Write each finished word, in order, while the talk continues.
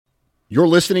You're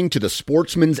listening to the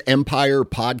Sportsman's Empire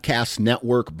Podcast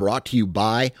Network, brought to you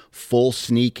by Full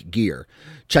Sneak Gear.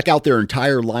 Check out their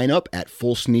entire lineup at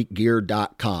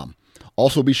fullsneakgear.com.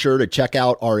 Also be sure to check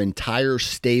out our entire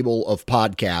stable of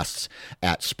podcasts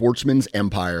at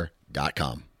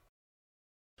sportsmansempire.com.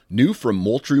 New from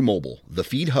Moultrie Mobile, the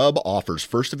Feed Hub offers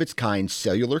first-of-its-kind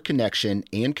cellular connection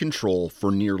and control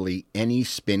for nearly any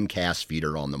spin cast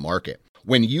feeder on the market.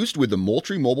 When used with the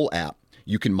Moultrie Mobile app,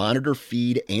 you can monitor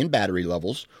feed and battery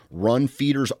levels, run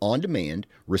feeders on demand,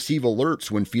 receive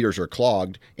alerts when feeders are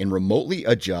clogged, and remotely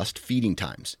adjust feeding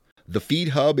times. The Feed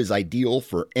Hub is ideal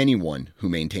for anyone who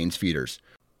maintains feeders.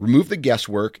 Remove the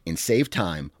guesswork and save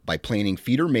time by planning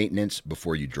feeder maintenance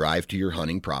before you drive to your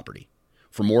hunting property.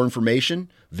 For more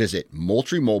information, visit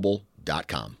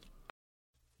MoultrieMobile.com.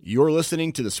 You're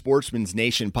listening to the Sportsman's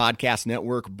Nation Podcast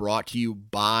Network, brought to you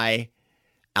by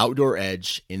Outdoor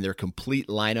Edge in their complete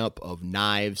lineup of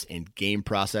knives and game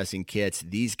processing kits.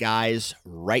 These guys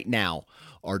right now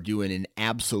are doing an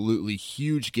absolutely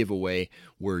huge giveaway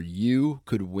where you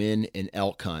could win an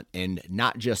elk hunt, and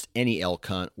not just any elk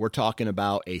hunt. We're talking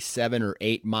about a 7 or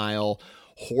 8 mile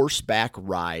horseback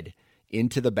ride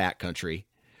into the backcountry.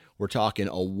 We're talking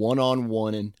a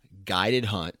one-on-one guided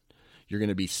hunt. You're going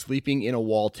to be sleeping in a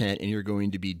wall tent, and you're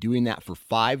going to be doing that for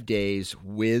 5 days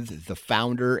with the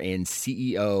founder and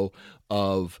CEO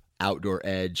of Outdoor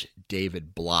Edge,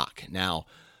 David Block. Now,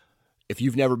 if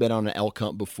you've never been on an elk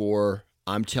hunt before,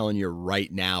 I'm telling you right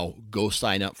now, go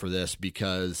sign up for this,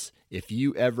 because if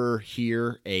you ever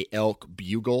hear a elk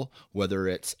bugle, whether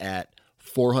it's at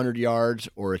 400 yards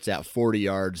or it's at 40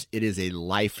 yards, it is a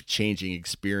life-changing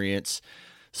experience.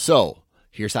 So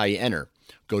here's how you enter.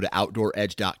 Go to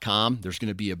OutdoorEdge.com. There's going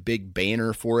to be a big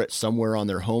banner for it somewhere on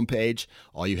their homepage.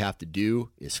 All you have to do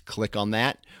is click on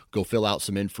that. Go fill out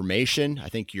some information. I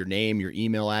think your name, your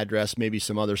email address, maybe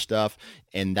some other stuff.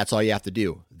 And that's all you have to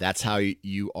do. That's how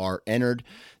you are entered.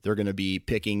 They're going to be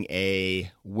picking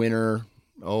a winner,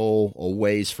 a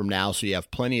ways from now. So you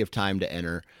have plenty of time to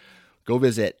enter. Go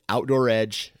visit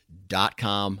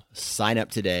OutdoorEdge.com. Sign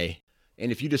up today. And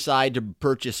if you decide to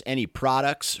purchase any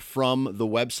products from the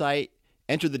website,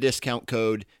 enter the discount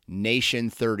code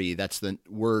NATION30. That's the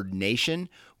word NATION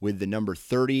with the number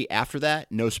 30 after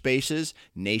that, no spaces,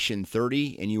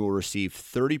 NATION30, and you will receive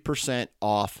 30%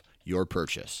 off your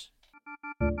purchase.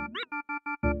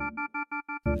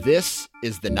 This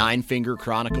is the Nine Finger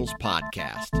Chronicles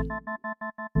podcast,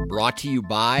 brought to you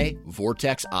by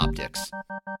Vortex Optics.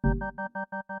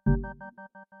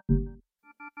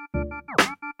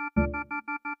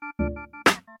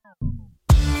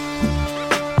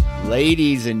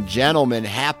 Ladies and gentlemen,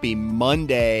 happy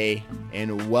Monday,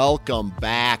 and welcome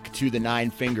back to the Nine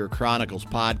Finger Chronicles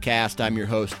podcast. I'm your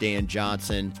host, Dan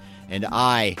Johnson, and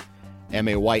I am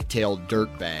a white-tailed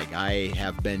dirtbag. I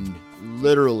have been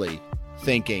literally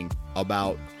thinking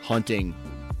about hunting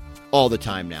all the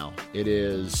time now. It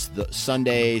is the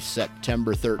Sunday,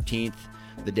 September 13th,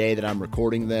 the day that I'm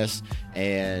recording this,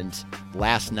 and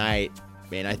last night,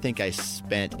 man, I think I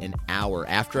spent an hour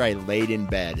after I laid in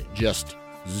bed just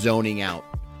zoning out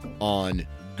on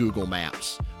Google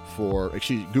Maps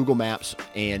Google Maps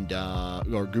and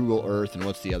or Google Earth, and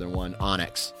what's the other one?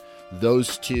 Onyx.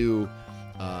 Those two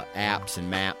apps and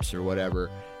maps or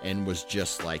whatever, and was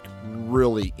just like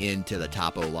really into the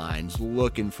topo lines,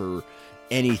 looking for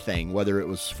anything, whether it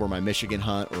was for my Michigan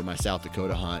hunt or my South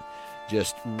Dakota hunt,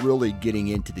 just really getting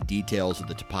into the details of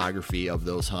the topography of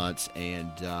those hunts. And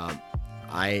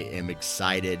I am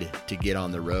excited to get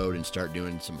on the road and start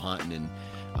doing some hunting. And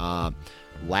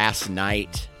last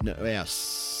night,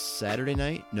 Saturday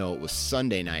night? No, it was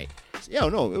Sunday night.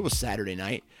 It was Saturday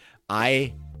night.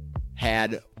 I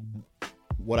had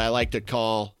what I like to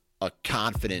call a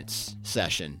confidence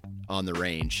session on the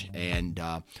range. And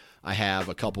I have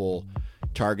a couple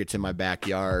targets in my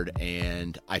backyard,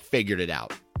 and I figured it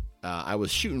out. I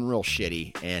was shooting real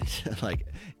shitty, and like,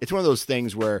 it's one of those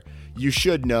things where you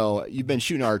should know. You've been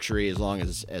shooting archery as long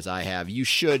as I have. You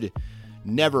should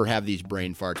never have these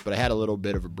brain farts, but I had a little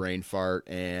bit of a brain fart,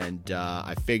 and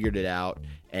I figured it out,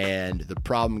 and the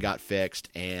problem got fixed,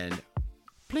 and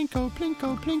plinko,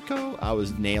 plinko, plinko, I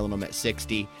was nailing them at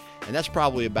 60, and that's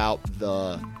probably about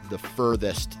the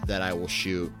furthest that I will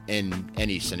shoot in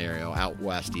any scenario, out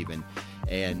west even.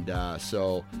 And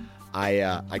so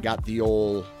I got the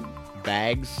old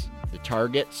bags, the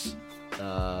targets.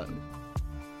 I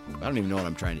don't even know what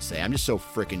I'm trying to say. I'm just so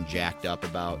freaking jacked up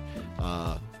about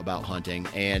hunting,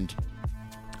 and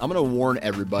I'm going to warn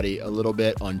everybody a little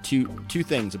bit on two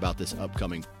things about this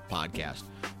upcoming podcast.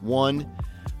 One,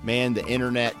 man, the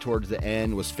internet towards the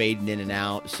end was fading in and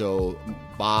out, so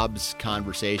Bob's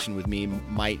conversation with me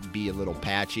might be a little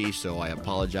patchy, so I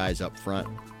apologize up front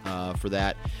for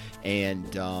that.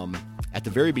 And at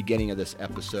the very beginning of this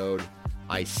episode,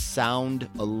 I sound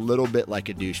a little bit like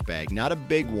a douchebag. Not a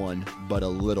big one, but a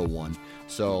little one.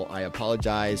 So I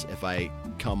apologize if I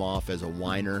come off as a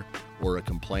whiner or a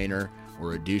complainer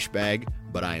or a douchebag,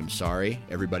 but I am sorry.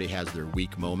 Everybody has their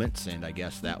weak moments, and I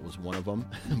guess that was one of them.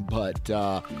 But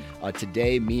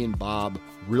today, me and Bob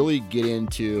really get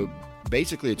into,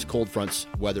 basically it's cold fronts,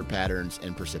 weather patterns,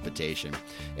 and precipitation.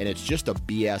 And it's just a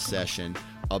BS session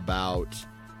about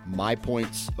my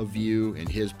points of view and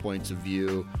his points of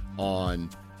view on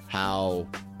how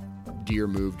deer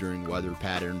move during weather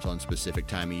patterns on specific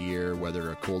time of year,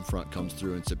 whether a cold front comes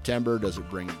through in September. Does it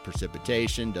bring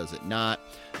precipitation? Does it not?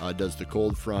 Does the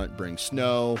cold front bring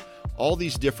snow? All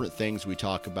these different things we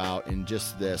talk about in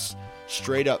just this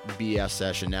straight up BS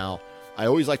session. Now, I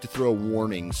always like to throw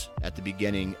warnings at the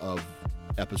beginning of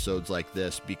episodes like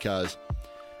this because,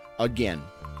 again,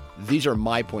 these are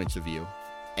my points of view.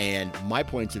 And my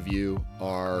points of view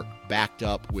are backed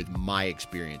up with my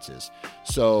experiences.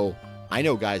 So I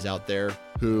know guys out there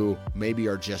who maybe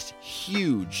are just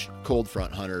huge cold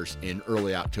front hunters in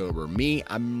early October. Me,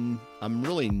 I'm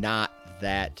really not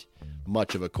that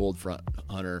much of a cold front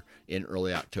hunter in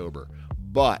early October.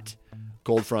 But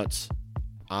cold fronts,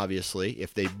 obviously,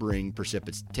 if they bring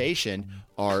precipitation,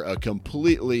 are a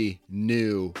completely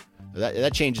new,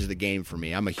 that changes the game for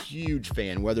me. I'm a huge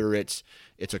fan, whether it's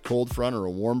a cold front or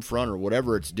a warm front or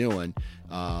whatever it's doing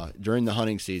during the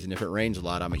hunting season. If it rains a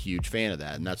lot, I'm a huge fan of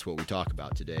that, and that's what we talk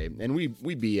about today. And we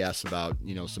BS about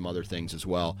some other things as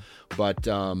well. But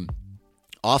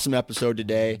awesome episode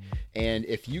today. And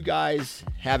if you guys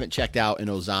haven't checked out an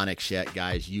Ozonics yet,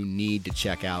 guys, you need to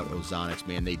check out Ozonics,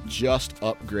 man. They just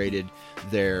upgraded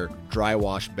their dry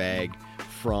wash bag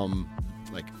from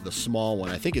like the small one.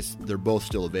 I think they're both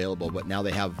still available, but now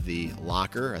they have the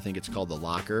locker. I think it's called the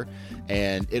locker,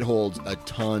 and it holds a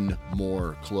ton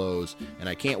more clothes. And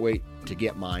I can't wait to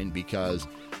get mine because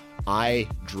I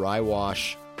dry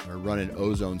wash or run an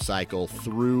ozone cycle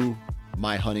through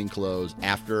my hunting clothes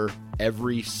after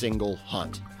every single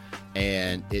hunt.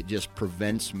 And it just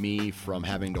prevents me from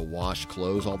having to wash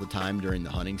clothes all the time during the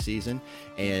hunting season.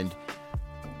 And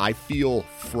I feel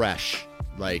fresh,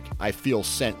 like I feel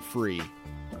scent free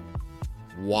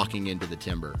walking into the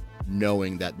timber,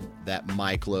 knowing that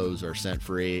my clothes are scent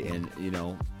free. And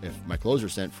if my clothes are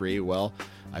scent free, well,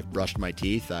 I've brushed my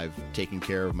teeth, I've taken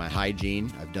care of my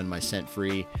hygiene, I've done my scent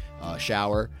free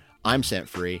shower, I'm scent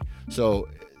free. So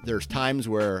there's times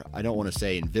where I don't want to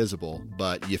say invisible,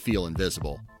 but you feel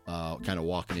invisible kind of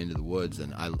walking into the woods,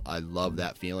 and I love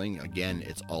that feeling. Again,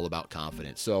 it's all about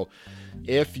confidence. So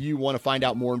if you want to find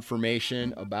out more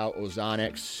information about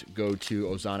Ozonics, go to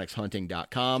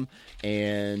ozonicshunting.com,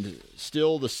 and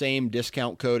still the same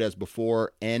discount code as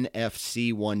before,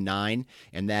 NFC19,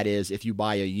 and that is if you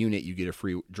buy a unit, you get a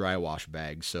free dry wash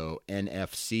bag. So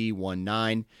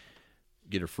NFC19,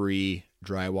 get a free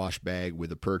dry wash bag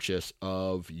with the purchase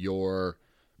of your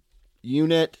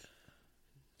unit.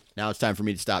 Now it's time for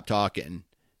me to stop talking,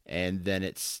 and then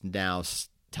it's now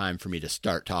time for me to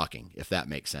start talking, if that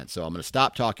makes sense. So I'm going to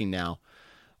stop talking now.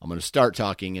 I'm going to start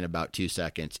talking in about 2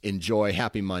 seconds. Enjoy.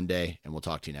 Happy Monday, and we'll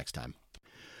talk to you next time.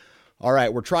 All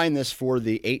right, we're trying this for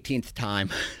the 18th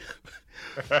time.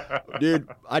 Dude,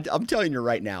 I'm telling you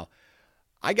right now,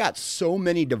 I got so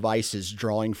many devices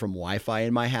drawing from Wi-Fi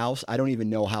in my house, I don't even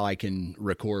know how I can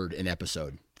record an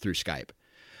episode through Skype.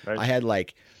 Nice. I had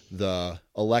the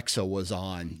Alexa was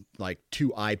on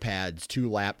 2 iPads, 2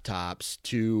 laptops,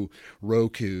 2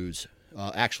 Rokus,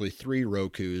 actually 3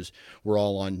 Rokus were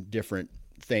all on different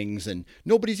things, and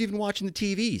nobody's even watching the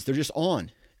TVs. They're just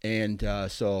on. And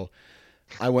so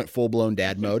I went full-blown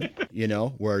dad mode,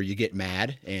 where you get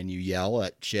mad and you yell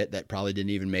at shit that probably didn't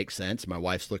even make sense. My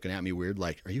wife's looking at me weird,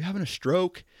 like, are you having a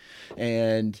stroke?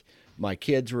 And my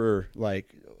kids were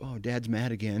like, oh, Dad's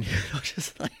mad again.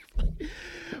 Just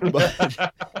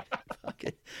but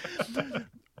okay.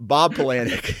 Bob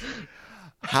Polanic,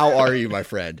 how are you, my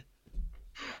friend?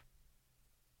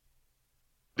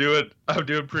 I'm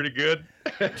doing pretty good.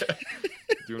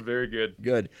 Doing very good.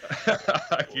 Good.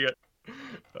 I can't.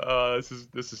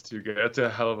 This is too good. That's a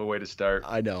hell of a way to start.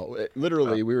 I know.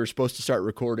 Literally, we were supposed to start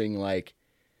recording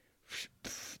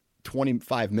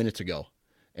 25 minutes ago,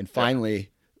 and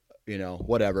finally,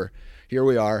 whatever. Here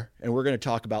we are, and we're going to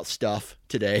talk about stuff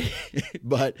today.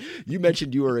 But you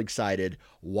mentioned you were excited.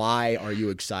 Why are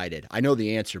you excited? I know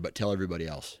the answer, but tell everybody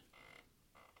else.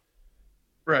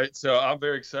 Right. So I'm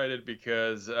very excited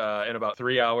because in about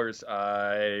 3 hours,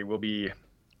 I will be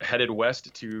headed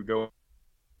west to go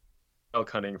elk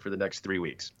hunting for the next 3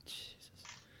 weeks. Jesus.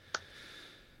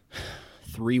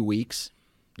 3 weeks,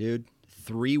 dude.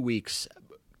 3 weeks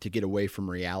to get away from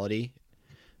reality.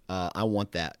 I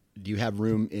want that. Do you have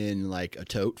room in like a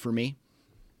tote for me?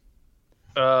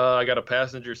 I got a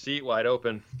passenger seat wide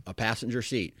open. A passenger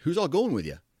seat. Who's all going with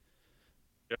you?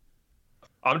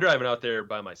 I'm driving out there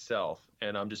by myself,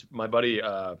 and I'm just my buddy.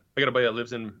 I got a buddy that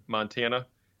lives in Montana.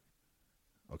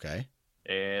 Okay.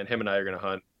 And him and I are gonna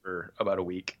hunt for about a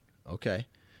week. Okay.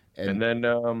 And then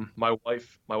my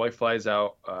wife flies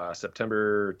out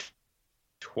September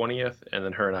 20th, and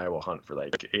then her and I will hunt for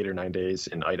like 8 or 9 days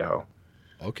in Idaho.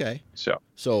 Okay.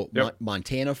 So yep.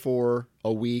 Montana for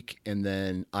a week, and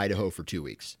then Idaho for 2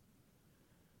 weeks.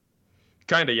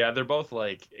 Kind of, yeah. They're both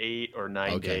like 8 or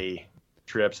 9 day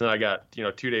trips, and I got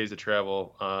 2 days of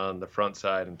travel on the front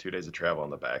side and 2 days of travel on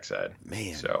the back side.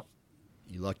 Man, so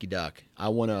you lucky duck. I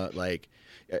want to like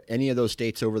any of those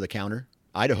states over the counter.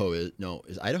 Idaho is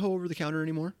Idaho over the counter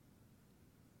anymore?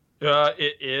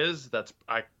 It is.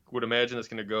 I would imagine it's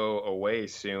going to go away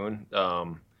soon.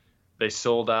 They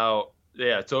sold out.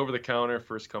 Yeah, it's over the counter,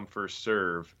 first come, first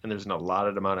serve, and there's an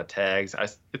allotted amount of tags.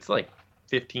 It's like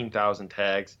 15,000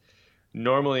 tags.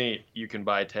 Normally, you can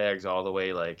buy tags all the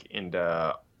way like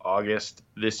into August.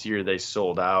 This year, they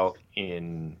sold out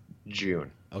in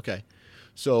June. Okay.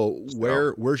 So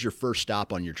where's your first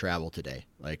stop on your travel today?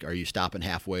 Like, are you stopping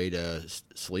halfway to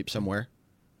sleep somewhere?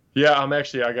 Yeah, I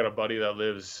got a buddy that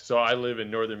lives, so I live in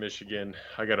northern Michigan.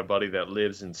 I got a buddy that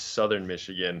lives in southern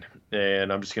Michigan,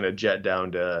 and I'm just going to jet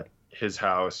down to his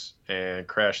house and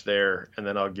crash there, and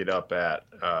then I'll get up at,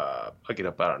 I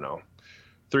don't know,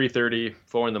 3:30,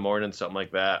 4 in the morning, something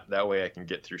like that. That way I can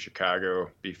get through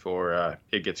Chicago before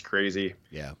it gets crazy.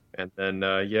 Yeah. And then,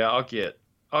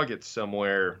 I'll get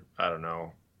somewhere, I don't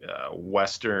know,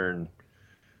 western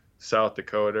South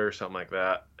Dakota or something like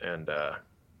that, and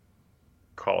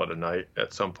call it a night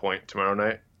at some point tomorrow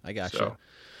night. I got you.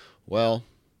 Well,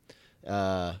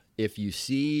 if you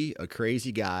see a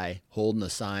crazy guy holding a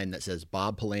sign that says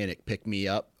Bob Polanic pick me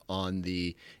up on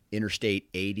the Interstate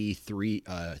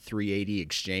 380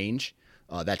 exchange,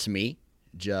 that's me.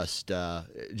 It's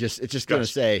just going to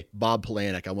say Bob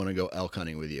Polanic, I want to go elk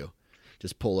hunting with you.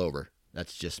 Just pull over.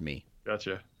 That's just me.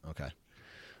 Gotcha. Okay.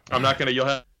 You'll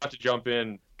have to jump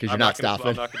in. Because you're not stopping.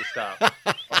 I'm not going to stop.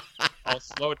 I'll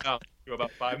slow it down to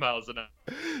about 5 miles an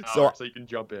hour so you can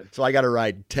jump in. So I got to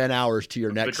ride 10 hours to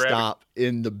your next stop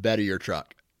in the bed of your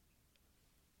truck.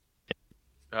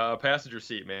 Passenger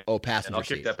seat, man. Oh, passenger seat. And I'll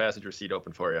kick that passenger seat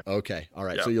open for you. Okay. All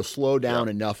right. Yeah. So you'll slow down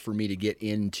enough for me to get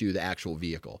into the actual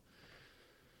vehicle.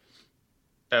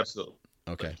 Absolutely.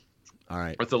 Okay. All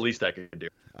right. That's the least I can do.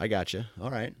 I got you.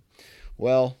 All right.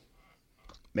 Well,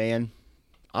 man,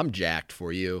 I'm jacked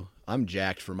for you. I'm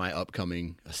jacked for my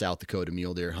upcoming South Dakota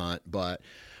mule deer hunt, but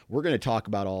we're going to talk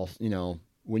about all,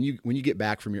 when you get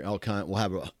back from your elk hunt, we'll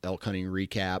have an elk hunting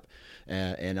recap,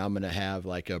 and I'm going to have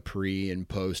like a pre and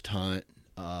post hunt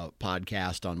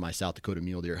podcast on my South Dakota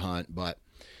mule deer hunt. But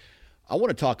I want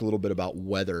to talk a little bit about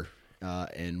weather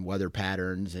and weather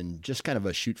patterns, and just kind of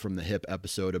a shoot from the hip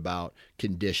episode about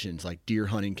conditions, like deer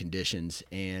hunting conditions.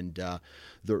 And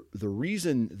the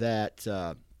reason that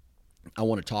I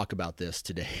want to talk about this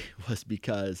today was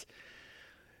because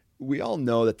we all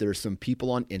know that there's some people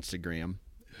on Instagram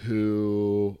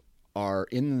who are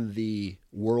in the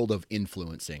world of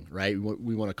influencing, right?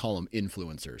 We want to call them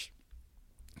influencers.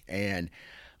 And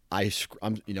I'm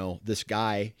this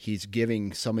guy, he's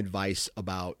giving some advice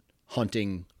about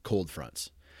hunting cold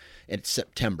fronts. And it's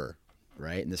September,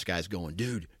 right? And this guy's going,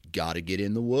 dude, got to get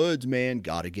in the woods, man.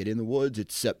 Got to get in the woods.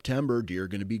 It's September. Deer are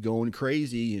going to be going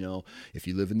crazy. If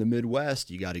you live in the Midwest,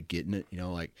 you got to get in it.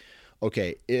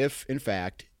 Okay, if in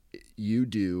fact you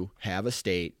do have a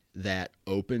state that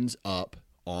opens up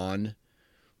on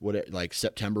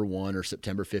September 1 or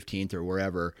September 15th or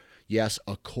wherever, yes,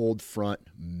 a cold front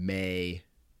may,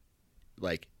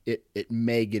 it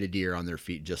may get a deer on their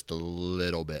feet just a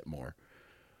little bit more.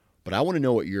 But I want to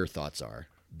know what your thoughts are,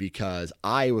 because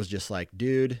I was just like,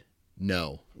 dude,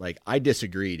 no. I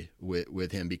disagreed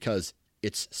with him, because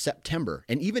it's September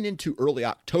and even into early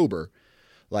October,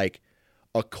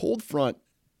 a cold front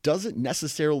doesn't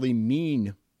necessarily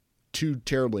mean too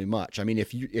terribly much. I mean,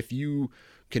 if you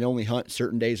can only hunt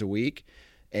certain days a week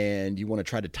and you want to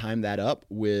try to time that up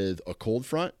with a cold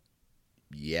front,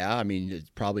 yeah, I mean, it's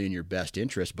probably in your best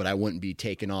interest, but I wouldn't be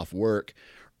taking off work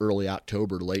early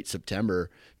October to late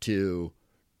September to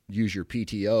use your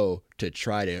PTO to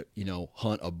try to,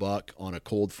 hunt a buck on a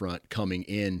cold front coming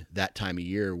in that time of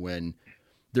year when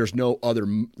there's no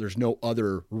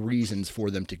other reasons for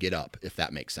them to get up, if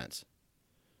that makes sense.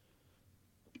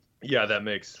 Yeah, that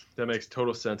makes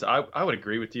total sense. I would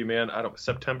agree with you, man.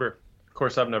 September Of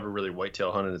course, I've never really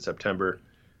whitetail hunted in September,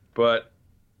 but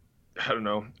I don't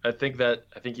know. I think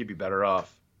you'd be better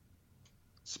off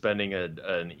spending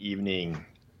an evening,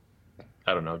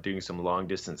 I don't know, doing some long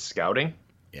distance scouting.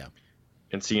 Yeah.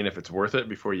 And seeing if it's worth it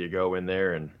before you go in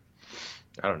there. And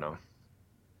I don't know.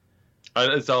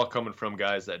 It's all coming from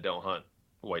guys that don't hunt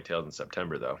whitetails in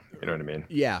September, though. You know what I mean?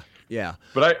 Yeah. Yeah.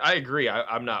 But I agree.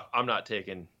 I'm not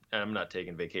taking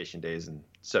vacation days in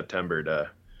September to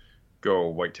go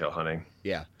whitetail hunting.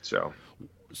 Yeah. So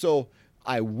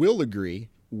I will agree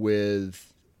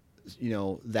with,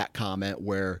 that comment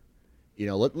where,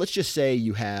 let's just say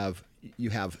you have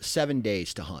 7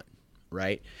 days to hunt,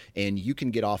 right? And you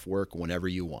can get off work whenever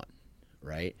you want,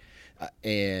 right?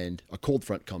 And a cold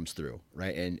front comes through,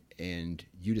 right? And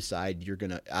you decide you're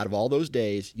going to, out of all those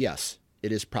days, yes,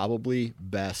 it is probably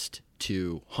best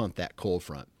to hunt that cold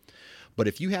front. But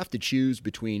if you have to choose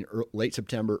between late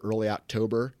September, early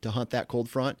October to hunt that cold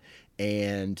front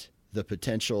and the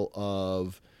potential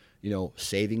of,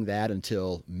 saving that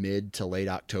until mid to late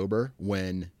October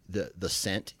when the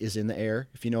scent is in the air,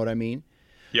 if you know what I mean.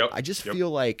 Yep. I just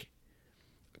feel like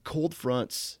cold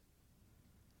fronts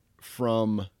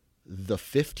from the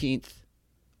 15th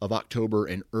of October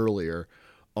and earlier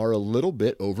are a little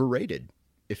bit overrated,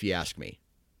 if you ask me.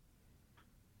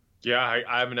 Yeah,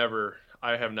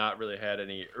 I have not really had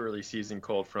any early season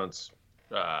cold fronts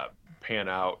pan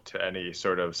out to any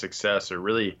sort of success or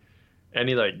really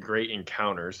any like great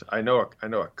encounters. I know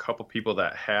a couple people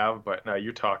that have, but now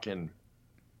you're talking,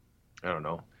 I don't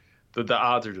know, the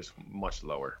odds are just much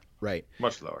lower. Right.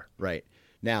 Much lower. Right.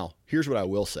 Now, here's what I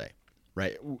will say.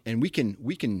 Right. And we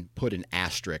can put an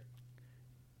asterisk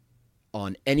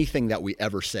on anything that we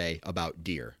ever say about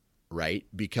deer, right?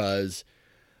 Because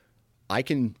I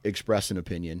can express an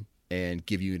opinion and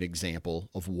give you an example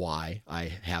of why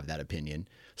I have that opinion.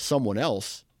 Someone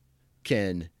else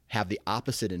can have the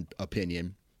opposite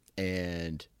opinion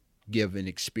and give an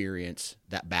experience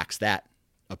that backs that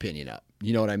opinion up.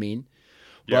 You know what I mean?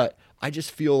 Yeah. But I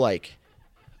just feel like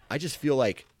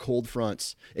cold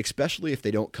fronts, especially if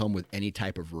they don't come with any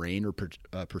type of rain or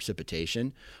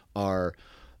precipitation, are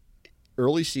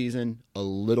early season a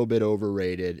little bit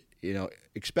overrated,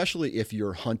 especially if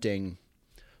you're hunting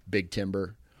big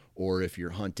timber or if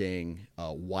you're hunting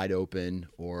wide open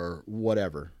or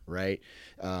whatever, right?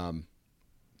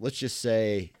 Let's just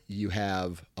say you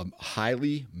have a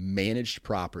highly managed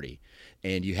property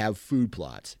and you have food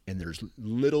plots and there's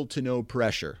little to no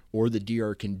pressure or the deer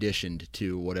are conditioned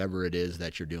to whatever it is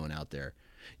that you're doing out there.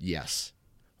 Yes,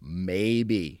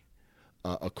 maybe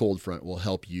a cold front will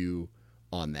help you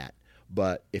on that.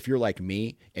 But if you're like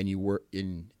me and you work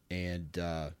in and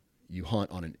you hunt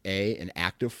on an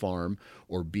active farm,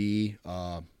 or B,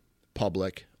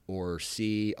 public, or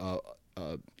C,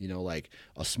 like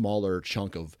a smaller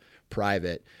chunk of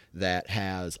private that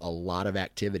has a lot of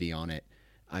activity on it.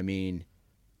 I mean,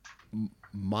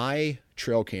 my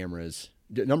trail cameras,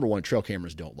 number one, trail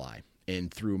cameras don't lie.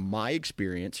 And through my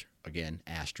experience, again,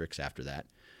 asterisks after that,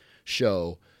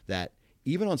 show that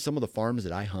even on some of the farms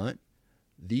that I hunt,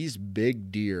 these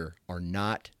big deer are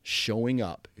not showing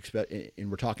up,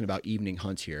 and we're talking about evening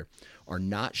hunts here, are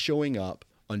not showing up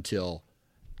until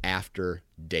after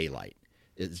daylight.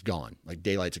 It's gone. Like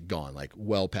daylight's gone, like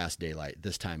well past daylight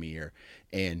this time of year.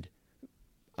 And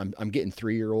I'm getting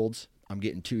 3-year-olds. I'm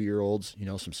getting 2-year-olds,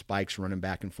 some spikes running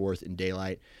back and forth in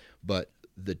daylight. But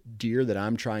the deer that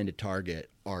I'm trying to target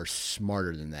are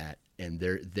smarter than that. And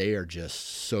they are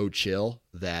just so chill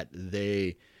that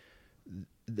it's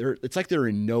like they're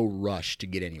in no rush to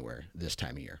get anywhere this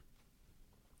time of year.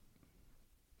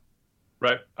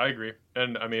 Right. I agree.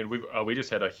 And I mean, we just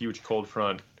had a huge cold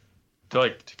front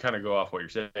to kind of go off what you're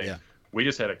saying. Yeah. We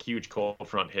just had a huge cold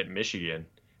front hit Michigan.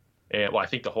 And I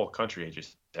think the whole country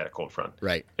just had a cold front.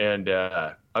 Right. And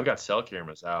I've got cell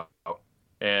cameras out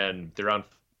and they're on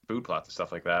food plots and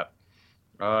stuff like that.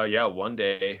 One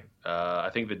day, I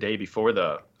think the day before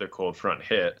the cold front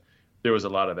hit, there was a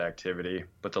lot of activity,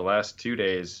 but the last 2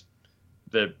 days,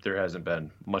 there hasn't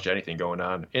been much anything going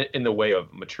on in the way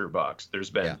of mature bucks. There's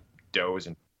been does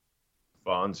and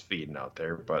fawns feeding out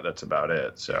there, but that's about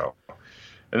it. So,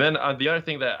 and then the other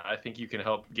thing that I think you can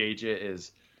help gauge it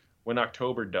is when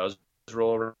October does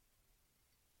roll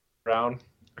around.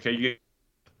 Okay,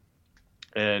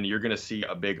 you're going to see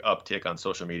a big uptick on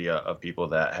social media of people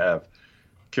that have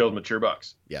killed mature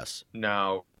bucks. Yes.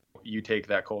 Now, you take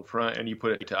that cold front and you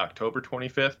put it to October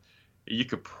 25th, you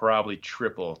could probably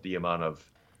triple the amount of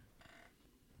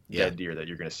dead deer that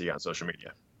you're going to see on social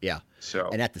media. Yeah. So,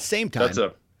 and at the same time,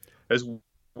 that's as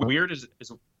weird as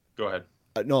go ahead.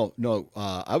 No.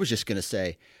 I was just going to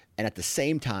say, and at the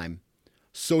same time,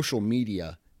 social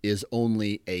media is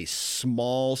only a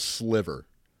small sliver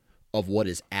of what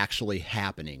is actually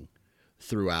happening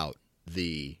throughout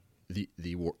the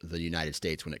United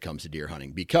States when it comes to deer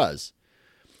hunting, because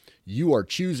you are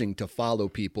choosing to follow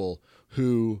people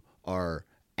who are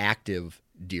active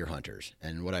deer hunters.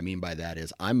 And what I mean by that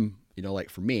is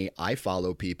like for me, I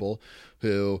follow people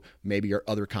who maybe are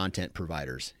other content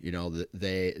providers.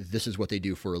 This is what they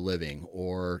do for a living,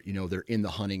 or, they're in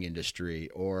the hunting industry,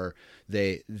 or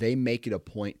they make it a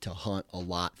point to hunt a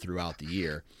lot throughout the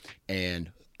year.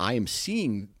 And I am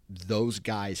seeing those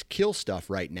guys kill stuff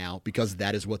right now because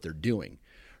that is what they're doing,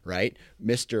 right?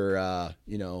 Mr.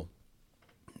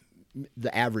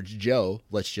 The average Joe,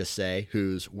 let's just say,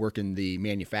 who's working the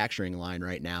manufacturing line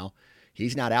right now,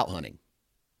 he's not out hunting.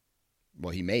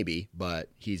 Well, he may be, but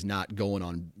he's not going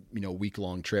on,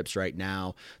 week-long trips right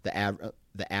now. The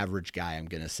average guy, I'm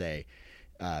going to say,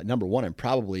 number one, I'm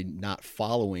probably not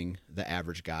following the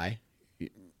average guy,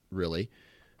 really.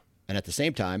 And at the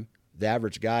same time, the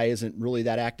average guy isn't really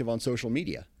that active on social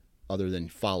media other than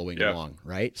following along,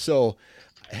 right? So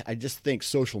I just think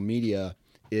social media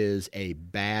is a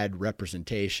bad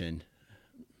representation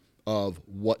of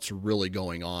what's really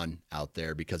going on out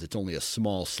there, because it's only a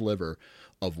small sliver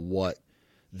of what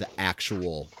the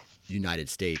actual United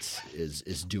States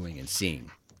is doing and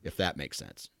seeing, if that makes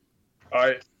sense.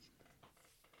 I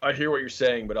hear what you're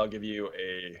saying, but I'll give you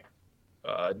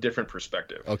a different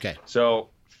perspective. Okay. So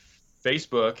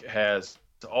Facebook has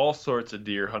all sorts of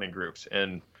deer hunting groups,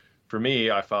 and for me,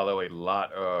 I follow a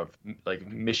lot of like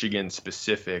Michigan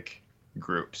specific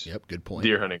groups. Yep, good point.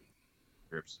 Deer hunting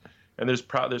groups, and there's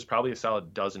probably a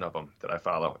solid dozen of them that I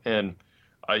follow, and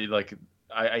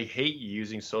I hate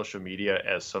using social media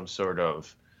as some sort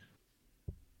of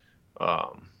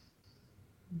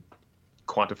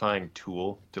quantifying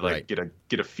tool to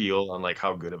get a feel on like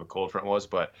how good of a cold front was.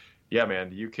 But yeah,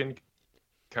 man, you can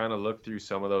kind of look through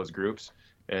some of those groups,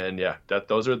 and yeah,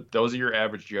 those are your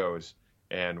average Joes,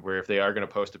 and where if they are going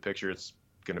to post a picture, it's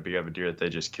going to be of a deer that they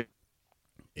just killed.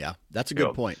 Yeah, that's a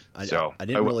good point. I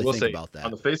didn't really think about that.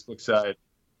 On the Facebook side,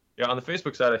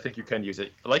 I think you can use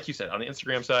it. Like you said, on the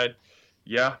Instagram side,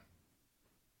 yeah,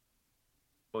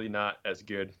 probably not as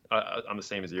good. I'm the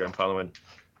same as you. I'm following,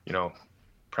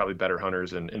 probably better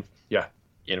hunters and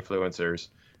influencers.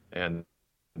 And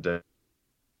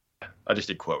I just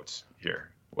did quotes here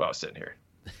while I was sitting here.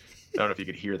 I don't know if you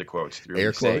could hear the quotes through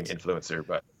air saying quotes? Influencer,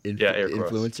 but air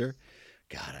influencer. Quotes.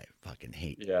 God, I fucking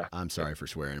hate. Yeah. I'm sorry for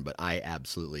swearing, but I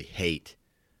absolutely hate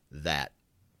that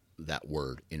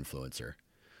word, influencer.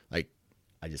 Like,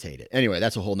 I just hate it. Anyway,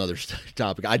 that's a whole nother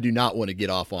topic. I do not want to get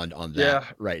off on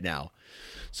that right now.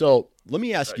 So let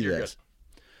me ask you this.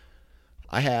 Good.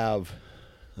 I have,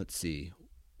 let's see,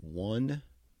 1,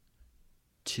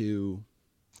 2,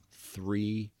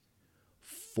 3,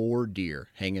 4 deer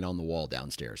hanging on the wall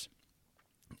downstairs.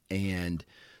 And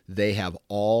they have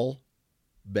all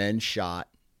been shot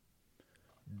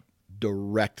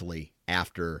directly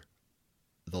after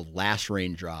the last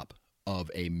raindrop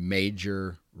of a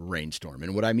major rainstorm.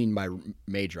 And what I mean by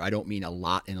major, I don't mean a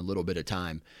lot in a little bit of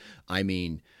time. I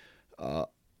mean,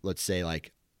 let's say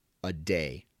like a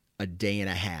day and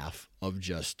a half of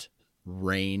just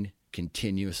rain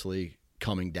continuously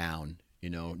coming down,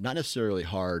 not necessarily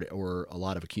hard or a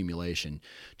lot of accumulation,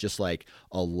 just like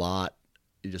a long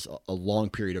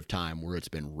period of time where it's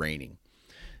been raining.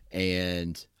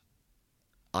 And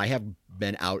I have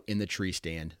been out in the tree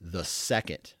stand the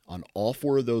second on all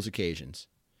 4 of those occasions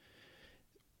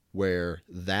where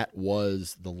that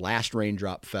was the last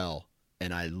raindrop fell,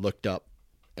 and I looked up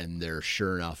and there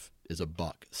sure enough is a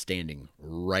buck standing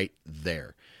right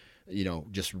there,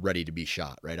 just ready to be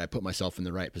shot, right? I put myself in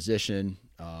the right position,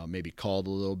 maybe called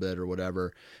a little bit or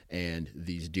whatever, and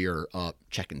these deer are up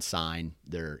checking sign.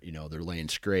 They're laying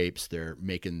scrapes. They're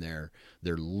making their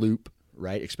loop,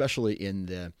 right? Especially in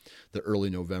the early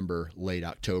November, late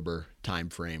October time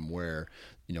frame where,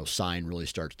 sign really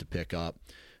starts to pick up.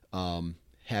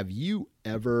 Have you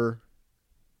ever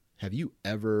had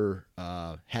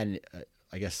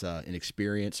an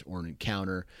experience or an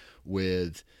encounter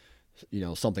with,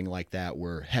 something like that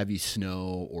where heavy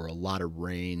snow or a lot of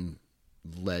rain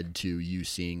led to you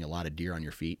seeing a lot of deer on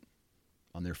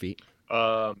their feet?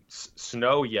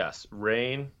 Snow, yes.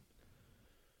 Rain,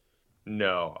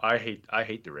 no. I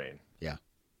hate the rain. Yeah.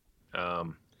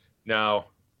 Now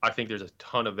I think there's a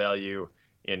ton of value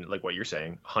in, like what you're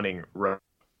saying, hunting right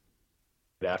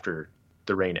after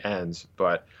the rain ends,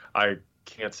 but I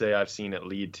can't say I've seen it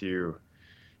lead to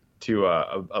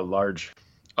a large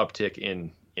uptick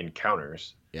in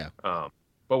encounters. Yeah.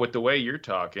 But with the way you're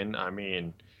talking, I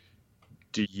mean,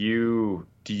 do you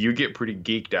get pretty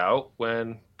geeked out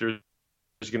when there's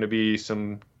going to be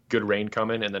some good rain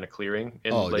coming and then a clearing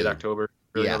in late dude. October,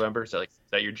 early November. Is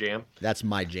that your jam? That's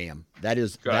my jam. That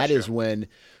is Gotcha. when.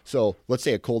 So let's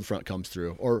say a cold front comes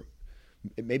through, or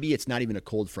maybe it's not even a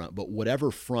cold front, but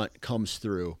whatever front comes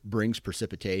through brings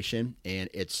precipitation, and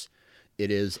it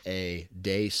is a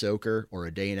day soaker or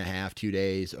a day and a half, 2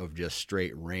 days of just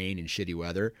straight rain and shitty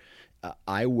weather.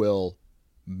 I will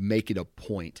make it a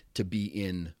point to be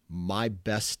in my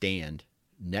best stand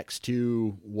next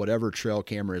to whatever trail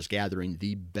camera is gathering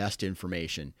the best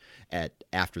information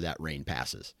after that rain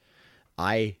passes.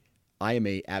 I am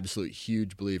a absolute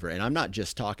huge believer, and I'm not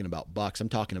just talking about bucks. I'm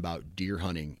talking about deer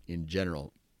hunting in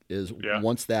general.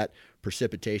 Once that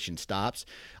precipitation stops,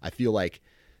 I feel like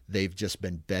they've just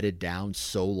been bedded down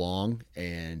so long,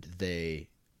 and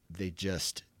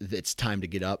it's time to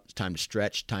get up, it's time to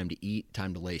stretch, time to eat,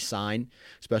 time to lay sign,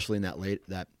 especially in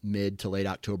that mid to late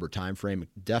October time frame,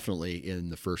 definitely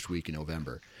in the first week in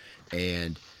November.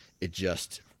 And it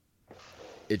just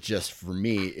for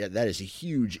me, that is a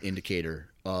huge indicator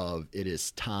of it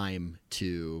is time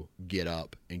to get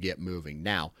up and get moving.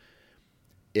 Now,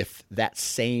 if that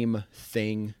same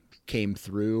thing came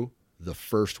through the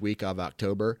first week of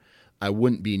October, I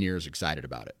wouldn't be near as excited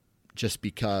about it, just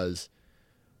because,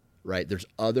 right, there's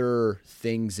other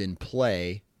things in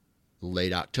play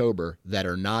late October that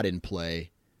are not in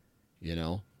play,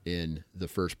 in the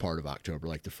first part of October,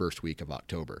 like the first week of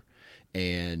October.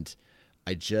 And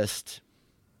I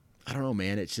don't know,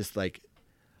 man. It's just like,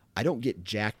 I don't get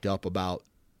jacked up about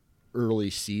early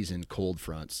season cold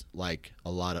fronts like a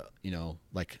lot of,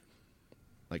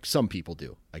 like some people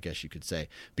do, I guess you could say,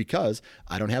 because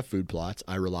I don't have food plots.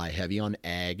 I rely heavy on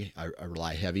ag. I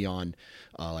rely heavy on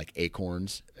like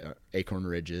acorns, acorn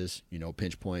ridges,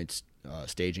 pinch points,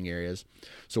 staging areas.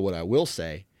 So what I will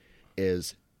say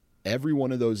is every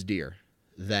one of those deer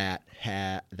that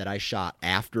I shot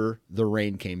after the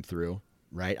rain came through,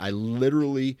 right?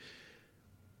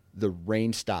 The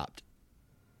rain stopped,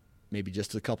 maybe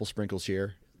just a couple sprinkles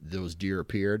here. Those deer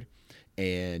appeared,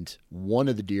 and one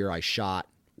of the deer I shot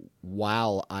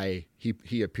while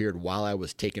he appeared while I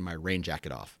was taking my rain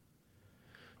jacket off.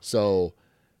 So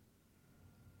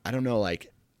I don't know,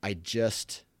 like I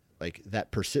just like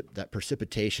that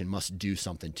precipitation must do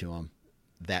something to them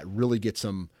that really gets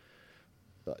them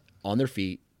on their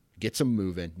feet, gets them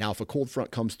moving. Now, if a cold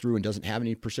front comes through and doesn't have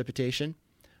any precipitation,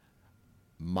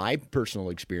 my personal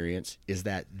experience is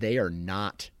that they're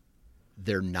not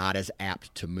as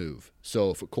apt to move.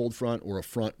 So if a cold front or a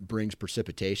front brings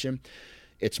precipitation,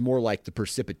 it's more like the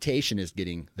precipitation is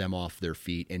getting them off their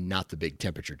feet and not the big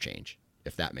temperature change,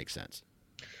 if that makes sense.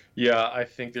 Yeah, I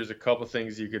think there's a couple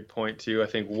things you could point to. I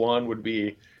think one would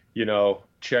be,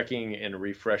 checking and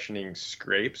refreshing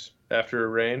scrapes after a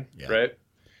rain, right?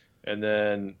 And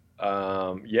then,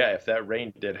 if that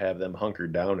rain did have them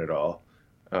hunkered down at all,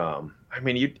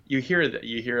 you hear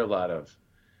a lot of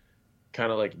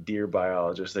kind of like deer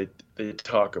biologists. They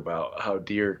talk about how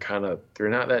deer they're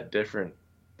not that different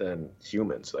than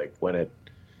humans. Like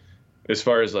as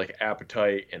far as like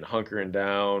appetite and hunkering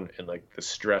down and like the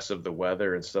stress of the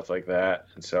weather and stuff like that.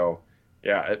 And so,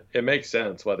 yeah, it makes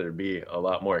sense why there'd be a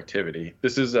lot more activity.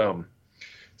 This is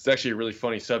it's actually a really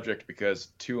funny subject because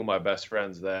two of my best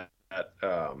friends they're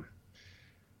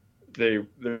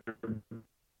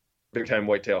big time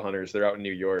whitetail hunters. They're out in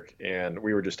New York, and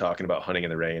we were just talking about hunting in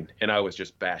the rain, and I was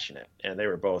just bashing it, and they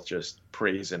were both just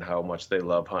praising how much they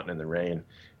love hunting in the rain.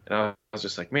 And I was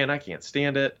just like, man, I can't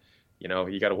stand it. You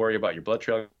got to worry about your blood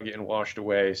trail getting washed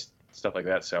away, stuff like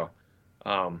that. So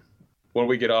when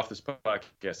we get off this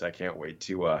podcast, I can't wait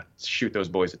to shoot those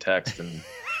boys a text and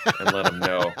let them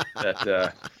know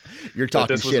that you're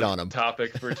talking that shit on them.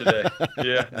 Topic for today.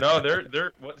 Yeah, no,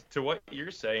 they're to what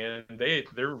you're saying.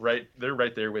 They're right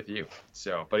there with you.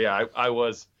 So, but yeah, I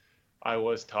was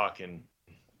talking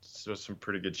some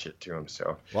pretty good shit to them.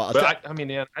 So, well, but I mean,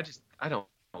 man, I don't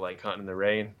like hunting in the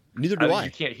rain. Neither do I.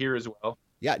 You can't hear as well.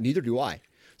 Yeah, neither do I.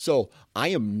 So I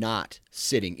am not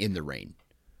sitting in the rain.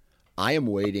 I am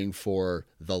waiting for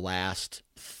the last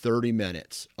 30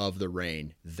 minutes of the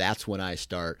rain. That's when I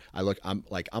start. I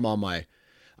am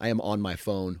on my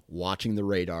phone watching the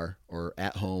radar, or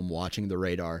at home watching the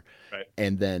radar. Right.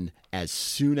 And then as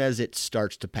soon as it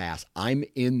starts to pass, I'm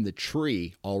in the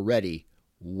tree already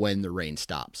when the rain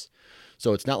stops.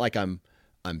 So it's not like I'm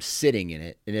sitting in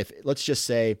it. And if, let's just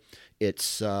say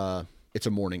it's a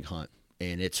morning hunt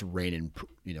and it's raining,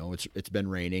 it's been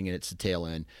raining and it's the tail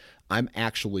end, I'm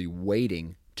actually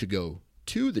waiting to go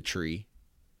to the tree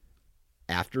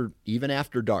even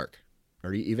after dark,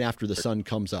 or even after the sun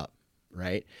comes up,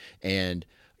 right? And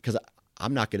because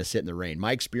I'm not going to sit in the rain.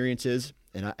 My experience is,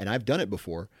 and I've done it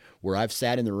before, where I've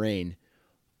sat in the rain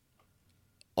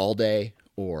all day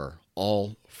or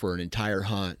all for an entire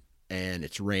hunt, and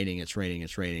it's raining,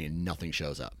 and nothing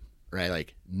shows up, right?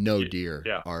 Like no deer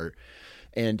are.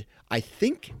 And I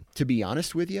think, to be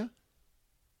honest with you,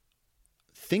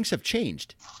 things have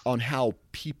changed on how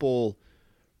people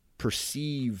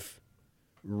perceive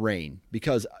rain,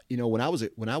 because when I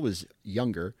was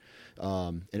younger,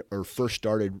 or first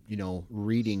started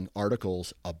reading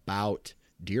articles about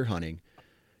deer hunting,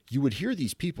 you would hear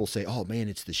these people say, "Oh man,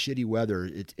 it's the shitty weather.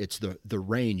 It's the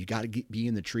rain. You got to be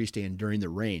in the tree stand during the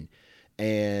rain."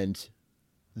 And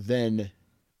then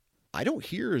I don't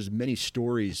hear as many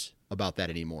stories about that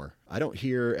anymore. I don't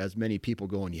hear as many people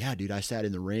going, "Yeah, dude, I sat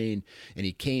in the rain and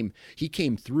he came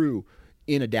through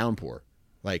in a downpour."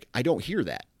 Like, I don't hear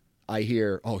that. I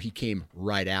hear, "Oh, he came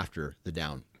right after the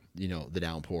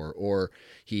downpour," or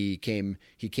he came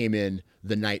in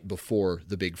the night before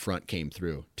the big front came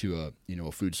through to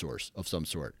a food source of some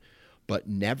sort. But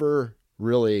never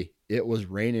really, it was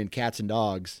raining cats and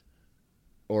dogs,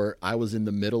 or I was in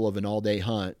the middle of an all-day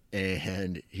hunt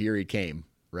and here he came,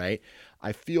 right?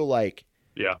 I feel like,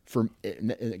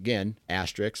 and again,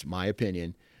 asterisk, my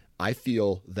opinion, I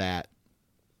feel that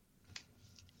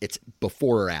it's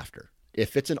before or after.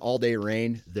 If it's an all-day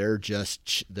rain, they're just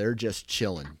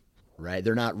chilling, right?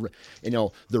 They're not,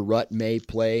 the rut may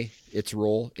play its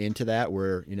role into that,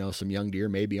 where, some young deer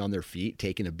may be on their feet,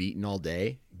 taking a beating all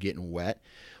day, getting wet.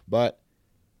 But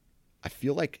I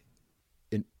feel like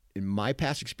in my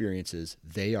past experiences,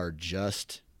 they are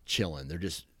just chilling.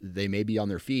 They may be on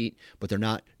their feet, but they're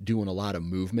not doing a lot of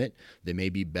movement. They may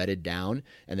be bedded down.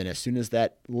 And then as soon as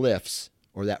that lifts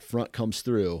or that front comes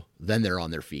through, then they're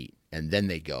on their feet and then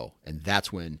they go. And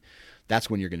that's when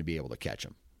you're going to be able to catch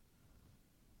them.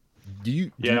 Do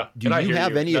you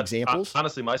have any examples?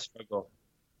 Honestly, my struggle.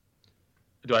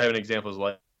 Do I have any examples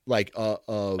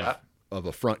of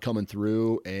a front coming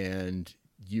through and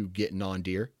you getting on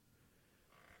deer?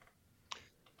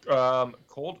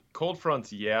 Cold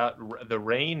fronts, yeah. The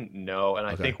rain, no. And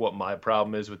I think what my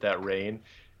problem is with that rain,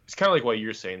 it's kind of like what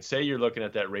you're saying. Say you're looking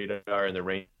at that radar and the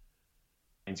rain's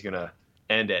going to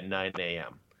end at 9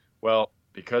 a.m. Well,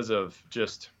 because of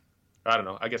just, I don't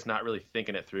know, I guess not really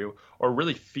thinking it through, or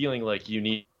really feeling like you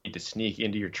need to sneak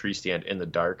into your tree stand in the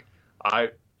dark.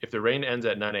 If the rain ends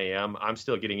at 9 a.m., I'm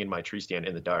still getting in my tree stand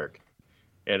in the dark.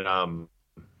 And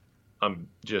I'm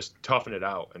just toughing it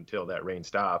out until that rain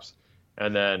stops.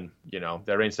 And then,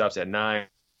 that rain stops at 9.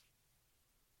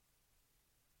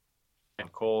 I'm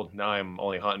cold. Now I'm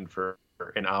only hunting for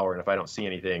an hour. And if I don't see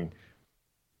anything,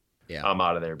 I'm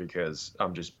out of there, because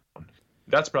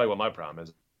that's probably what my problem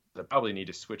is. I probably need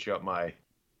to switch up my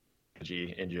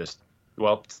energy and just,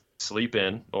 sleep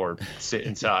in or sit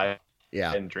inside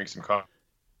and drink some coffee.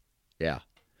 Yeah.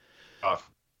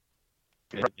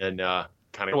 And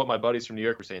kind of what my buddies from New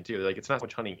York were saying too. Like, it's not so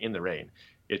much hunting in the rain.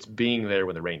 It's being there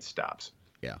when the rain stops.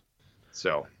 Yeah.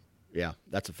 So. Yeah,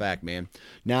 that's a fact, man.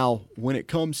 Now, when it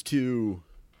comes to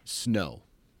snow,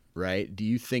 right, do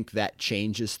you think that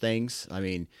changes things? I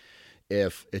mean,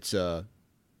 if it's not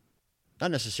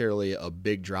necessarily a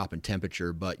big drop in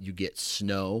temperature, but you get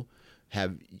snow,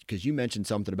 because you mentioned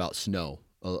something about snow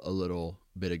a little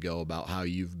bit ago, about how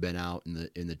you've been out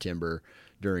in the timber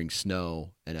during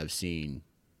snow and have seen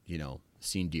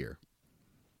deer.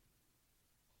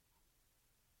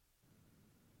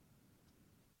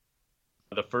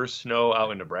 The first snow out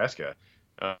in Nebraska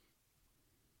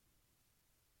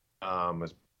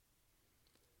was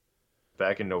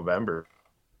back in November,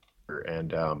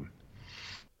 and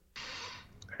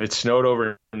it snowed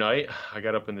overnight. I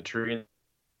got up in the tree,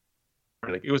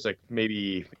 and it was like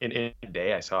maybe in a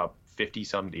day I saw 50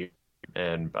 some deer,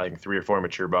 and I think 3 or 4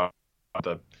 mature bucks.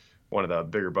 One of the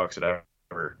bigger bucks that I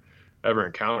ever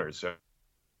encountered. So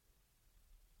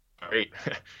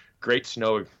great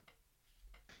snow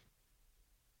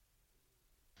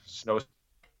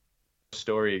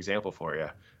story example for you.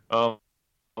 No,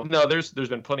 there's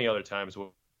been plenty of other times where,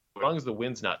 as long as the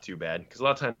wind's not too bad, because a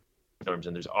lot of times storms,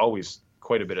 and there's always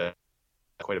quite a bit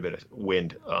of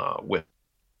wind with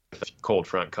cold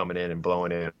front coming in and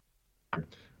blowing in,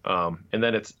 and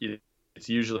then it's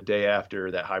usually the day after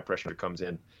that high pressure comes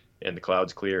in and the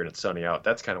clouds clear and it's sunny out.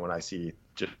 That's kind of when I see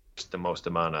just the most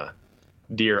amount of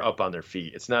deer up on their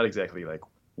feet. It's not exactly like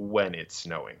when it's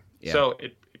snowing. Yeah. So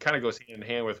it kind of goes hand in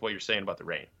hand with what you're saying about the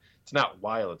rain. It's not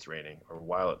while it's raining or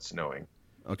while it's snowing.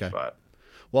 Okay. But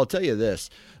well, I'll tell you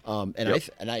this,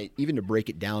 I even to break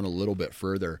it down a little bit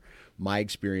further, my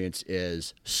experience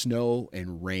is snow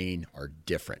and rain are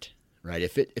different, right?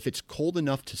 If it's cold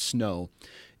enough to snow,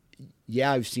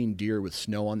 yeah, I've seen deer with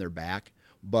snow on their back,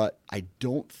 but I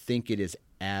don't think it is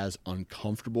as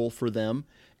uncomfortable for them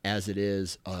as it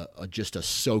is just a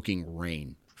soaking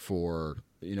rain for,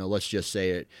 let's just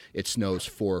say it snows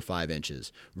 4 or 5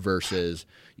 inches versus,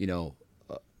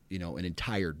 an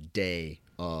entire day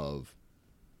of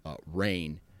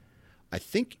rain. I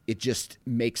think it just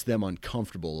makes them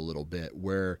uncomfortable a little bit.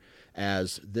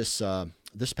 Whereas this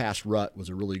past rut was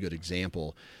a really good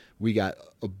example. We got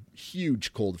a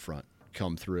huge cold front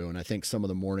come through, and I think some of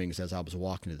the mornings as I was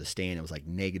walking to the stand, it was like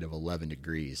negative 11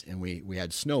 degrees, and we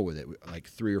had snow with it, like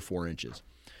 3 or 4 inches,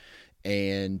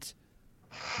 and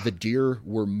the deer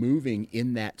were moving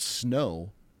in that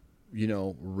snow,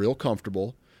 real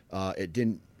comfortable. It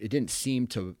didn't seem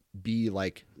to be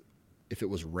like if it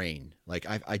was rain. Like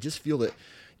I just feel that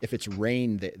if it's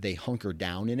rain, they hunker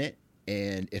down in it,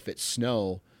 and if it's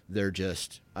snow, they're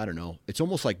just, I don't know. It's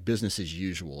almost like business as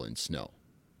usual in snow.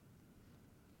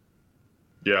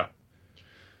 Yeah.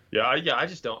 Yeah. I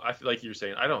just don't, I feel like you're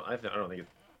saying, I don't think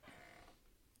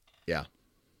Yeah.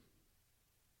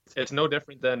 it's no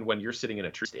different than when you're sitting in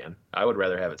a tree stand. I would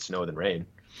rather have it snow than rain.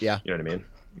 Yeah. You know what I mean?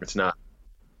 It's not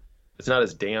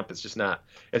as damp. It's just not,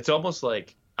 it's almost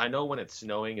like, I know when it's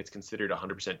snowing, it's considered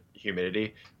 100%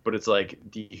 humidity, but it's like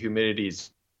the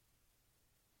humidity's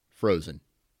frozen.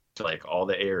 Like all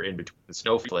the air in between the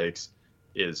snowflakes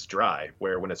is dry,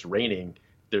 where when it's raining,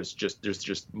 there's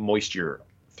just moisture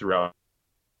throughout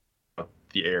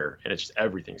the air, and it's just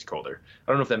everything's colder.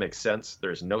 I don't know if that makes sense.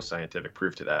 There's no scientific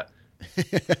proof to that,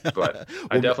 but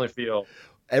I definitely feel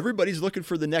everybody's looking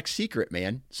for the next secret,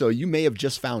 man. So you may have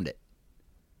just found it.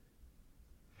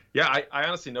 Yeah, I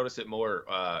honestly notice it more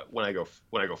when I go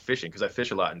fishing, because I fish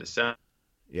a lot in December.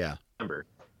 Yeah.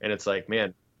 And it's like,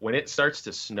 man, when it starts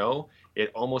to snow, it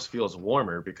almost feels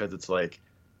warmer because it's like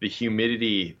the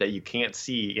humidity that you can't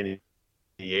see in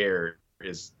the air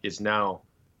is now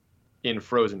in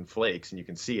frozen flakes, and you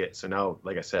can see it. So now,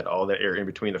 like I said, all the air in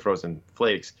between the frozen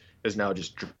flakes is now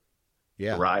just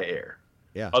dry air.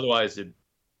 Yeah. Otherwise, it'd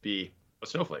be a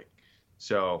snowflake.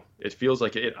 So it feels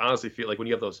like it honestly feels like when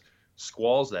you have those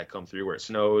squalls that come through where it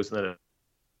snows, and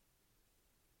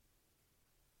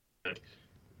then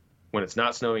when it's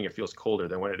not snowing, it feels colder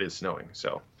than when it is snowing.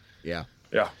 So yeah.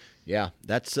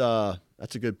 That's a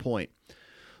good point.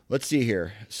 Let's see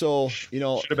here. So, should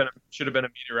have been a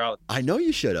meteorologist. I know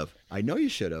you should have. I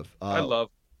love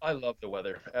the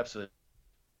weather. Absolutely.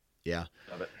 Yeah.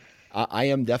 Love it. I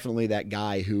am definitely that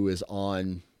guy who is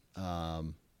on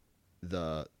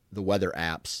the weather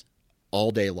apps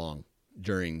all day long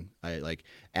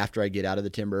after I get out of the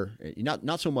timber,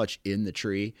 not so much in the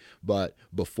tree, but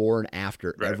before and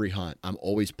after every hunt. I'm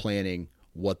always planning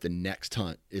what the next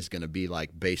hunt is going to be like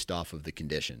based off of the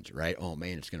conditions, right? Oh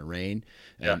man, it's going to rain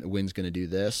and the wind's going to do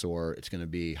this, or it's going to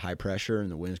be high pressure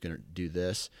and the wind's going to do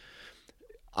this.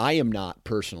 I am not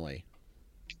personally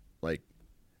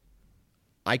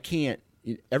I can't,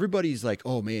 everybody's like,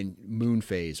 oh man, moon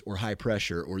phase or high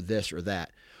pressure or this or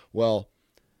that. Well,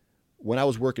 when I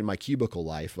was working my cubicle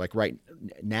life, like right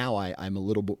now, I'm a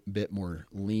little bit more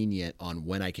lenient on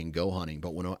when I can go hunting.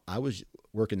 But when I was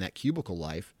working that cubicle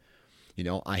life,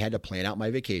 I had to plan out my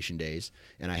vacation days,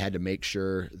 and I had to make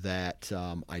sure that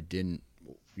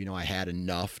I had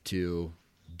enough to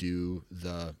do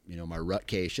my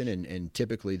rutcation. And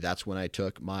typically that's when I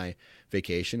took my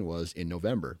vacation, was in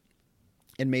November.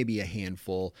 And maybe a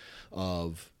handful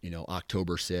of,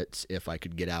 October sits if I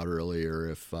could get out earlier,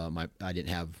 if I didn't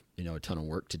have, a ton of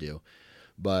work to do.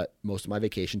 But most of my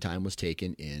vacation time was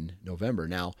taken in November.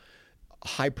 Now,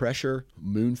 high pressure,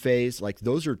 moon phase, like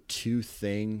those are two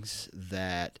things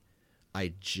that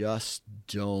I just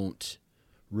don't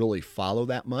really follow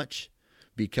that much,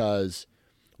 because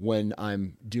when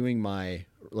I'm doing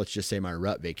let's just say my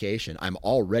rut vacation, I'm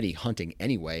already hunting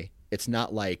anyway. It's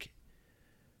not like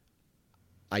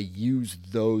I use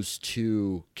those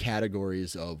two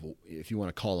categories of, if you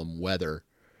want to call them weather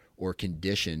or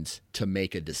conditions, to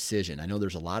make a decision. I know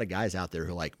there's a lot of guys out there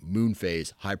who are like, moon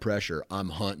phase, high pressure, I'm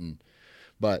hunting.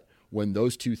 But when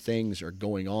those two things are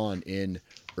going on in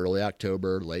early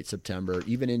October, late September,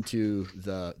 even into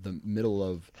the middle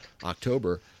of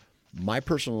October, my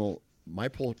personal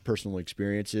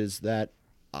experience is that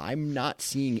I'm not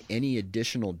seeing any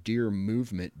additional deer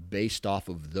movement based off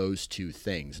of those two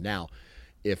things. Now,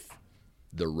 if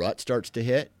the rut starts to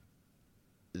hit,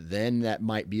 then that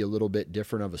might be a little bit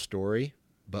different of a story.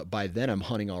 But by then I'm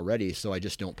hunting already, so I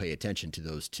just don't pay attention to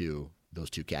those two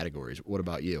categories. What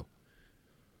about you?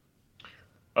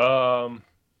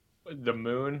 The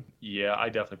moon, yeah, I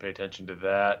definitely pay attention to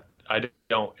that. I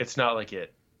don't. It's not like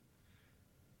it.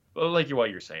 Well, like what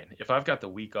you're saying. If I've got the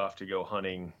week off to go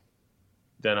hunting,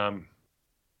 then I'm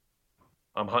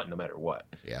hunting no matter what.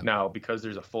 Yeah. Now, because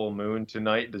there's a full moon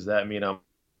tonight, does that mean I'm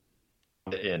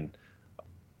in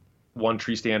one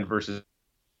tree stand versus,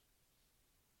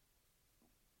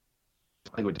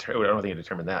 I don't think it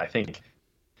determined that. I think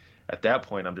at that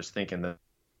point, I'm just thinking that,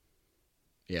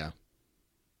 yeah,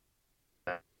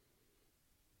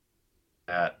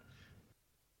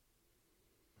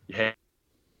 hey,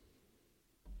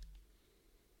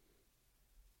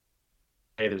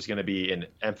 there's going to be an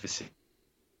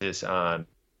emphasis on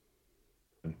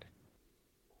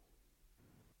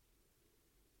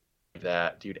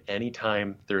that, dude.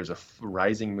 Anytime there's a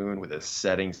rising moon with a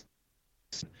setting,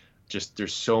 just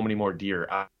there's so many more deer.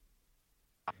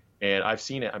 And I've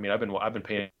seen it. I mean, I've been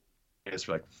paying this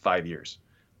for like 5 years,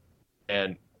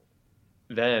 and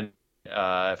then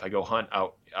if I go hunt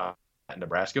out at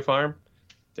Nebraska farm,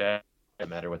 that doesn't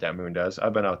matter what that moon does.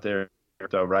 I've been out there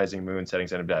with the rising moon, setting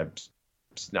sun, and I've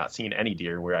not seen any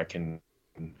deer where I can.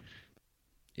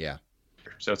 Yeah.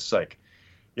 So it's like,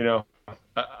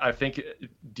 I think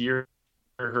deer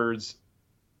herds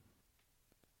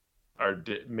are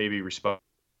maybe respond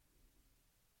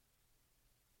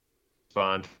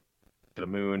to the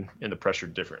moon and the pressure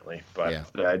differently, but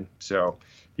yeah. So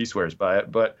he swears by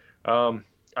it. But I'm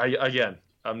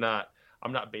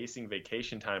not basing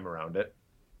vacation time around it.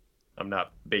 I'm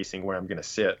not basing where I'm going to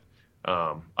sit.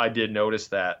 I did notice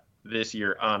that this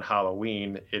year on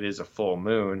Halloween it is a full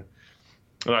moon,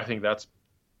 and I think that's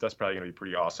probably going to be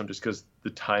pretty awesome, just because the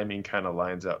timing kind of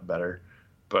lines up better.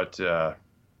 But and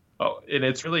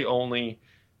it's really only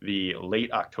the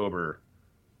late October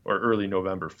or early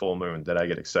November full moon that I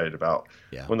get excited about.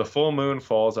 Yeah. When the full moon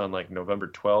falls on like November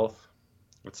 12th,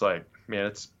 it's like, man,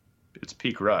 it's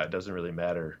peak rut. It doesn't really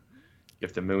matter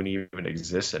if the moon even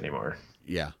exists anymore.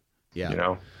 Yeah.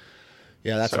 Yeah.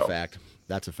 Yeah, that's a fact.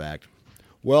 That's a fact.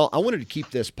 Well, I wanted to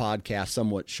keep this podcast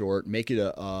somewhat short, make it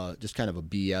just kind of a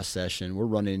BS session. We're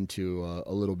running into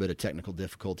a little bit of technical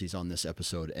difficulties on this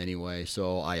episode anyway,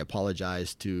 so I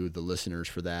apologize to the listeners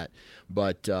for that.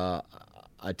 But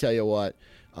I tell you what,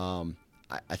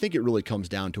 I think it really comes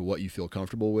down to what you feel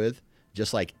comfortable with.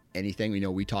 Just like anything,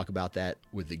 we talk about that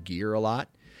with the gear a lot,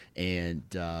 and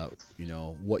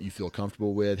what you feel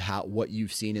comfortable with, what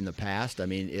you've seen in the past. I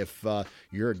mean, if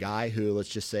you're a guy who, let's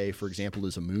just say, for example,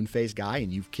 is a moon phase guy,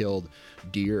 and you've killed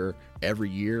deer every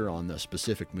year on the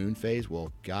specific moon phase,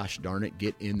 well, gosh darn it,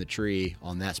 get in the tree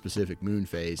on that specific moon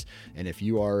phase. And if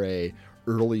you are a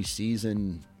early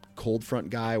season cold front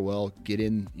guy, well, get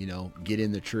in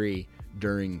the tree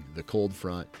during the cold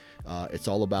front. It's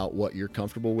all about what you're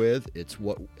comfortable with. It's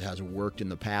what has worked in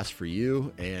the past for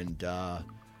you, and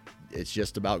it's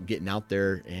just about getting out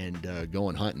there and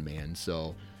going hunting, man.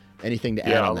 So anything to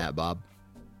add on that, Bob?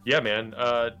 Yeah, man.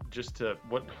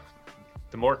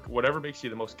 Whatever makes you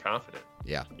the most confident.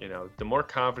 Yeah. The more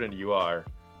confident you are,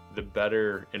 the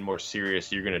better and more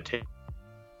serious you're going to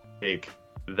take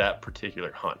that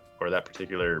particular hunt or that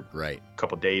particular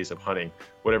couple days of hunting,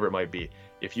 whatever it might be.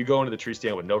 If you go into the tree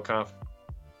stand with no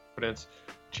confidence,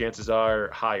 chances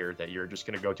are higher that you're just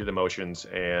going to go through the motions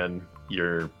and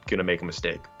you're going to make a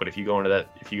mistake. But if you go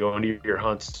into your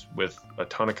hunts with a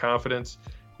ton of confidence,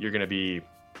 you're going to be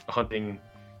hunting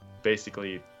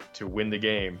basically to win the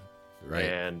game,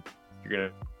 and you're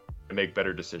going to make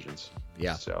better decisions.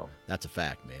 Yeah. So that's a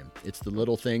fact, man. It's the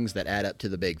little things that add up to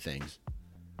the big things.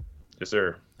 Yes,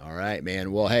 sir. All right,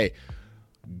 man. Well, hey,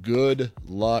 good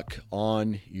luck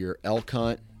on your elk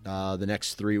hunt the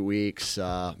next 3 weeks.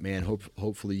 Man,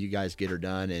 hopefully you guys get her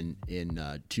done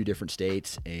in 2 different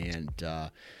states, and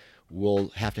we'll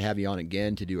have to have you on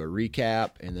again to do a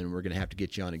recap, and then we're going to have to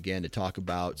get you on again to talk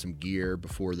about some gear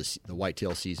before the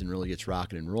whitetail season really gets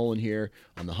rocking and rolling here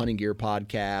on the Hunting Gear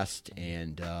Podcast.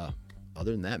 And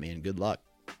other than that, man, good luck.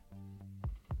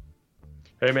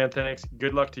 Hey, man, thanks.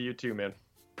 Good luck to you too, man.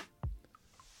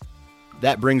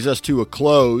 That brings us to a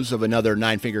close of another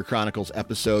Nine Finger Chronicles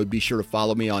episode. Be sure to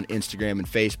follow me on Instagram and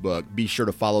Facebook. Be sure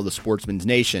to follow the Sportsman's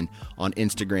Nation on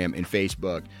Instagram and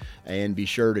Facebook. And be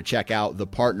sure to check out the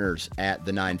partners at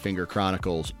the Nine Finger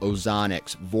Chronicles: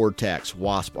 Ozonics, Vortex,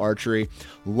 Wasp Archery,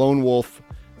 Lone Wolf,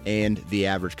 and The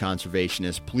Average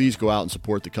Conservationist. Please go out and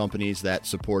support the companies that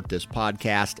support this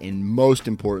podcast. And most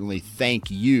importantly, thank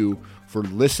you for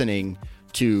listening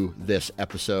to this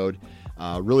episode.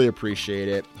 Really appreciate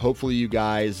it. Hopefully you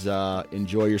guys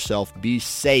enjoy yourself. Be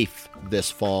safe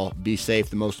this fall. Be safe,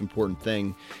 the most important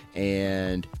thing.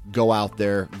 And go out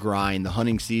there, grind. The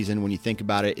hunting season, when you think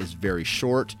about it, is very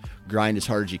short. Grind as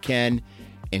hard as you can.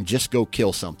 And just go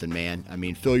kill something, man. I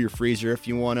mean, fill your freezer if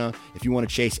you wanna. If you want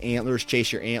to chase antlers,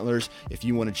 chase your antlers. If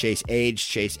you want to chase age,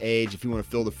 chase age. If you want to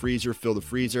fill the freezer, fill the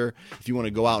freezer. If you want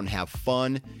to go out and have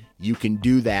fun, you can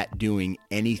do that doing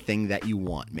anything that you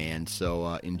want, man.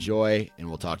 So enjoy, and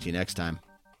we'll talk to you next time.